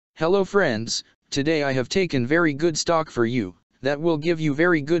Hello friends, today I have taken very good stock for you, that will give you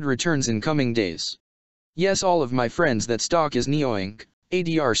very good returns in coming days. Yes, all of my friends, that stock is NIO Inc.,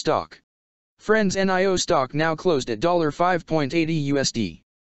 ADR stock. Friends, NIO stock now closed at $5.80 USD.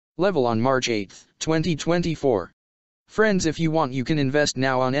 Level on March 8, 2024. Friends, if you want you can invest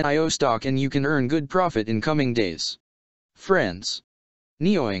now on NIO stock and you can earn good profit in coming days. Friends.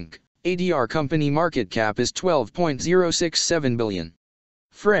 NIO Inc., ADR company market cap is $12.067 billion.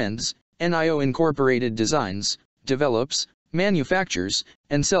 Friends, NIO Incorporated designs, develops, manufactures,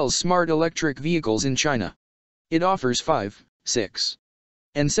 and sells smart electric vehicles in China. It offers 5, 6,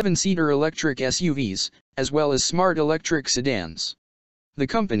 and 7-seater electric SUVs, as well as smart electric sedans. The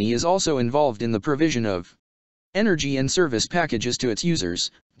company is also involved in the provision of energy and service packages to its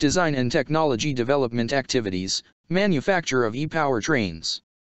users, design and technology development activities, manufacture of e-powertrains,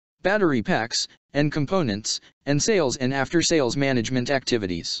 battery packs, and components, and sales and after-sales management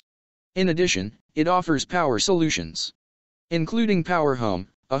activities. In addition, it offers power solutions, including Power Home,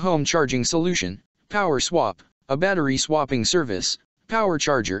 a home charging solution, Power Swap, a battery swapping service, Power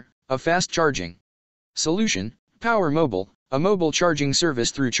Charger, a fast charging solution, Power Mobile, a mobile charging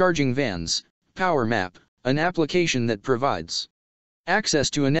service through charging vans, Power Map, an application that provides access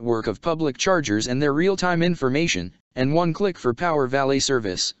to a network of public chargers and their real-time information, and One Click for Power Valet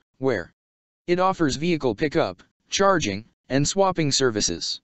service, where it offers vehicle pickup, charging, and swapping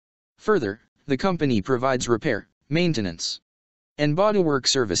services. Further, the company provides repair, maintenance, and bodywork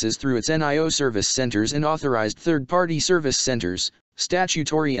services through its NIO service centers and authorized third-party service centers,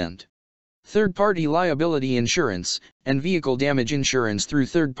 statutory and third-party liability insurance, and vehicle damage insurance through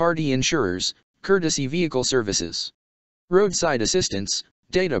third-party insurers, courtesy vehicle services, roadside assistance,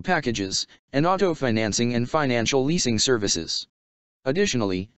 data packages, and auto financing and financial leasing services.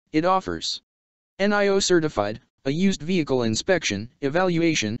 Additionally, it offers NIO certified, a used vehicle inspection,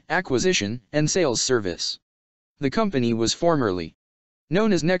 evaluation, acquisition, and sales service. The company was formerly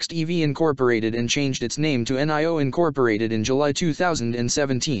known as Next EV Incorporated and changed its name to NIO Incorporated in July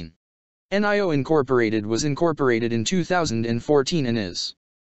 2017. NIO Incorporated was incorporated in 2014 and is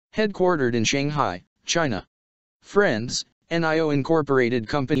headquartered in Shanghai, China. Friends, NIO Incorporated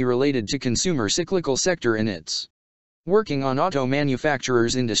company related to consumer cyclical sector and its working on auto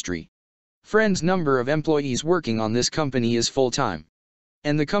manufacturers industry. Friends, number of employees working on this company is full-time.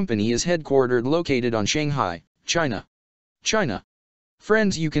 And the company is headquartered located on Shanghai, China.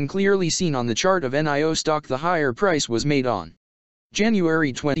 Friends, you can clearly seen on the chart of NIO stock the higher price was made on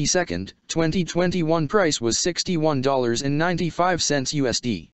January 22, 2021 price was $61.95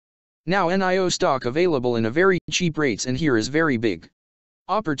 USD. Now NIO stock available in a very cheap rates, and here is very big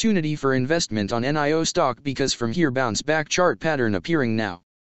opportunity for investment on NIO stock because from here bounce back chart pattern appearing now.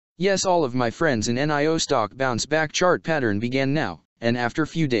 Yes, all of my friends, in NIO stock bounce back chart pattern began now, and after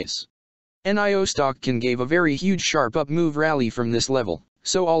few days NIO stock can give a very huge sharp up move rally from this level.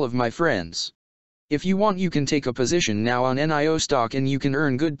 So all of my friends, if you want you can take a position now on NIO stock and you can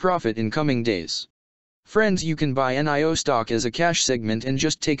earn good profit in coming days. Friends, you can buy NIO stock as a cash segment and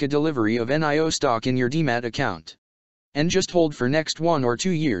just take a delivery of NIO stock in your demat account. And just hold for next 1 or 2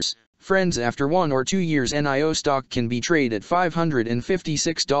 years. Friends, after 1 or 2 years NIO stock can be traded at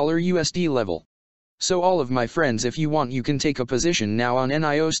 $556 USD level. So all of my friends, if you want you can take a position now on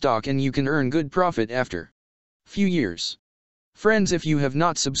NIO stock and you can earn good profit after few years. Friends, if you have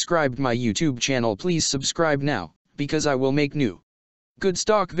not subscribed my YouTube channel, please subscribe now, because I will make new good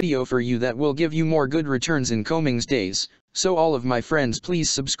stock video for you that will give you more good returns in coming days. So all of my friends, please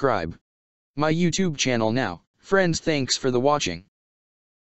subscribe my YouTube channel now. Friends, thanks for the watching.